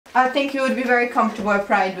I think you would be very comfortable at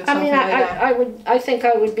Pride with something like that. I think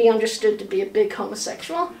I would be understood to be a big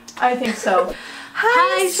homosexual. I think so.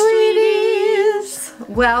 Hi, sweeties!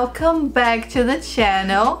 Welcome back to the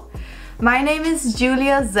channel. My name is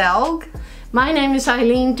Julia Zelg. My name is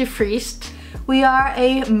Eileen de Vriest. We are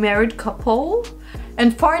a married couple.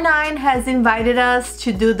 And 49 has invited us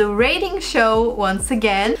to do the rating show once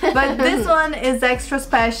again. But this one is extra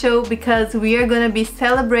special because we are gonna be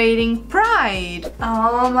celebrating Pride.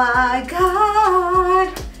 Oh my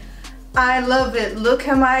god! I love it. Look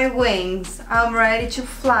at my wings. I'm ready to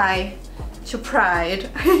fly to Pride.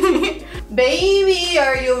 Baby,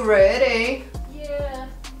 are you ready? Yeah.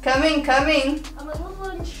 Coming. I'm a little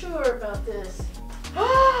unsure about this.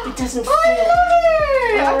 It doesn't fit.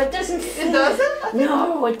 Oh, no, it doesn't fit. It doesn't?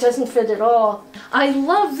 No, it doesn't fit at all. I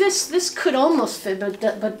love this. This could almost fit,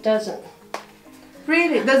 but doesn't.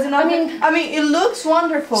 Really? Does it not? I mean, it looks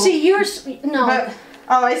wonderful. See, yours. No. But,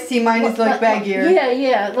 oh, I see. Mine is like baggier.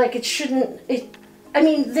 Yeah. Like it shouldn't. I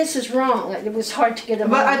mean, this is wrong. It was hard to get them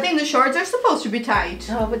on. But I think the shorts are supposed to be tight.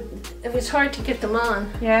 No, but it was hard to get them on.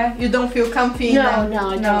 Yeah, you don't feel comfy. No, I don't.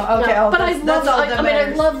 Okay, no. oh, but I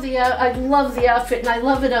love the outfit, and I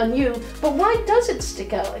love it on you. But why does it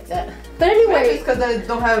stick out like that? But anyway, maybe it's because I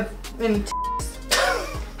don't have any.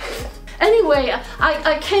 Anyway,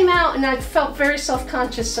 I came out and I felt very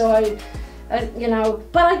self-conscious, so you know.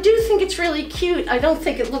 But I do think it's really cute. I don't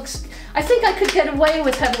think it looks. I think I could get away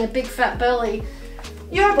with having a big fat belly.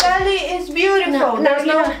 Your belly is beautiful.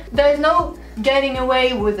 There's no getting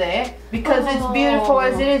away with it because it's beautiful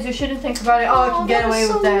as it is. You shouldn't think about it. Oh, I can get away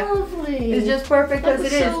with that. Lovely. It's just perfect as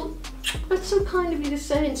it is. That's so kind of you to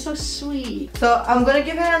say and so sweet. So I'm gonna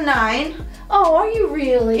give it a 9. Oh, are you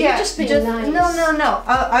really? Yeah, You're just being nice. No.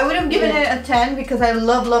 I would have given it a 10 because I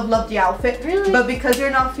love the outfit. Really? But because you're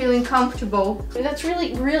not feeling comfortable. That's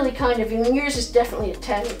really kind of you. And yours is definitely a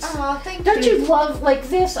 10. Oh, thank you. Don't you love like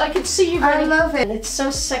this? I could see you. I love it. It's so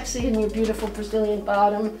sexy in your beautiful Brazilian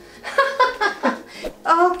bottom.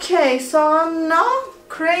 Okay, so I'm not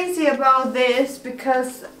crazy about this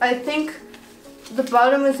because I think the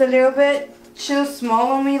bottom is a little bit too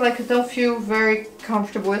small on me. Like I don't feel very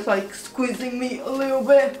comfortable. It's like squeezing me a little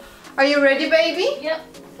bit. Are you ready, baby? Yep.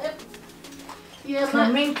 Yeah,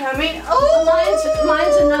 coming. Oh,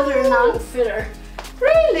 mine's another non-fitter.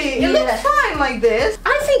 Really? It looks fine like this.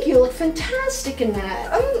 I think you look fantastic in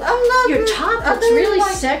that. I'm not. Your top looks really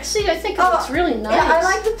sexy. I think it looks really nice. Yeah, I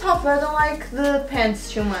like the top, but I don't like the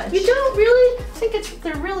pants too much. You don't really? I think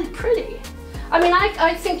they're really pretty. I mean,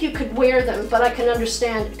 I think you could wear them, but I can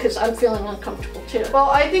understand because I'm feeling uncomfortable too. Well,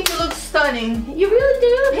 I think it looks stunning. You really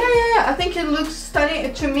do? Yeah. I think it looks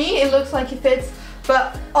stunning. To me, it looks like it fits.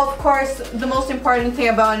 But of course, the most important thing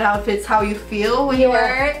about an outfit is how you feel when you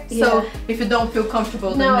wear it. So if you don't feel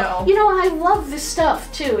comfortable, then no. You know, I love this stuff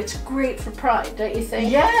too. It's great for Pride, don't you think?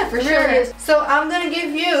 Yeah, for sure. Really is. So I'm gonna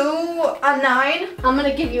give you a 9. I'm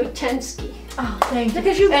gonna give you a 10-ski. Oh, thank you.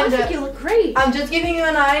 Because I think you look great. I'm just giving you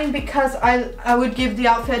a 9 because I would give the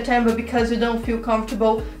outfit a 10, but because you don't feel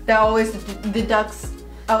comfortable, that always deducts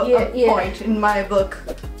a point in my book.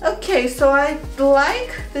 Okay, so I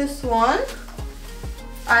like this one.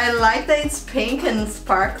 I like that it's pink and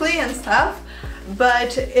sparkly and stuff,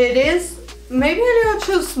 but it is maybe a little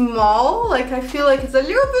too small. Like I feel like it's a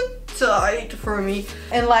little bit tight for me,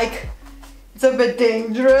 and like it's a bit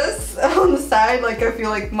dangerous on the side. Like I feel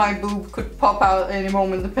like my boob could pop out at any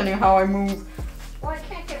moment depending on how I move. Well, I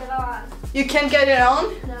can't get it on. You can't get it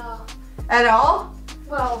on? No. At all?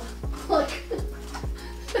 Well, look.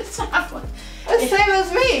 It's halfway. The same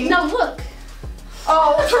as me. No, look.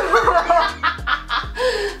 Oh.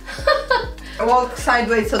 Walk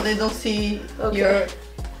sideways so they don't see your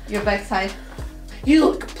backside. You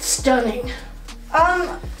look stunning.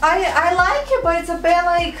 I like it, but it's a bit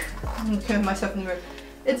like I'm killing myself in the mirror.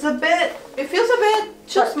 It feels a bit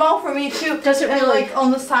too small for me too. Does it really? Like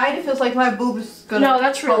on the side, it feels like my boob is gonna. No,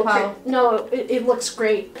 that's really pop out. No, it looks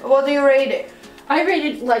great. What do you rate it? I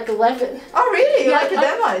rated like 11. Oh really? You like it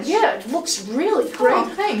that much? Yeah, it looks really great. Oh,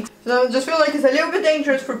 thanks. So I just feel like it's a little bit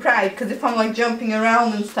dangerous for Pride, because if I'm like jumping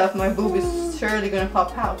around and stuff, my boob is surely gonna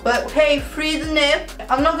pop out. But hey, free the nip.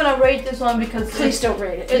 I'm not gonna rate this one because please don't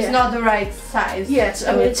rate it. It's not the right size. Yes,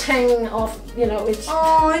 I mean it's hanging off. You know, it's.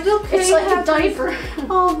 Oh, it's okay. It's like a diaper.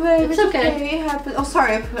 Oh, babe, it's okay. It happens. Oh,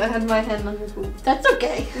 sorry, I had my hand on your boob. That's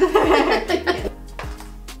okay.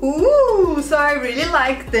 Ooh, so I really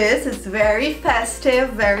like this. It's very festive,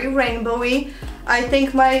 very rainbowy. I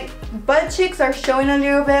think my butt cheeks are showing a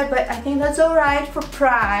little bit, but I think that's alright for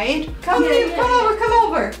Pride. Come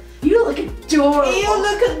over. You look adorable. You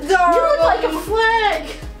look adorable. You look like a flag.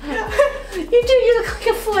 You do, you look like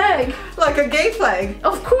a flag. Like a gay flag?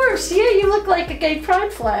 Of course. boobs. Yeah, you look like a gay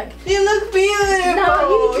pride flag. You look beautiful.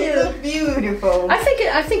 No, you do. You look beautiful. I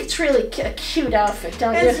think it's really a cute outfit,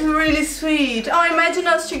 don't you? It's really sweet. Oh, imagine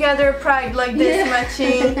us together at Pride like this,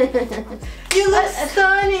 matching. You look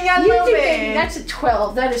stunning. I love it. That's a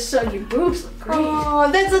 12. That is so. Your boobs look great.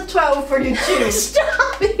 Oh, that's a 12 for you too.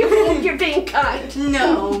 Stop! You're being kind.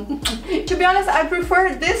 No. To be honest, I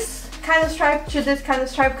prefer this kind of stripe to this kind of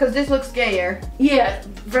stripe because this looks gayer. Yeah,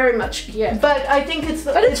 very much. Yeah. But I think it's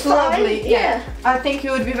lovely. Yeah. I think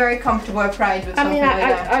you would be very comfortable at Pride with something like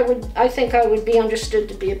that. I think I would be understood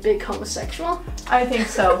to be a big homosexual. I think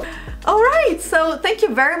so. Alright, so thank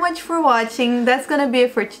you very much for watching. That's gonna be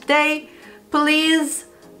it for today. Please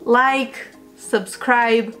like,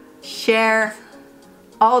 subscribe, share,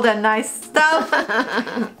 all that nice stuff.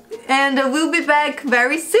 And we'll be back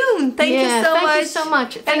very soon. Thank you so much. Thank you so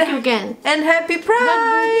much. Thank you again. And happy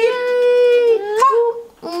Pride!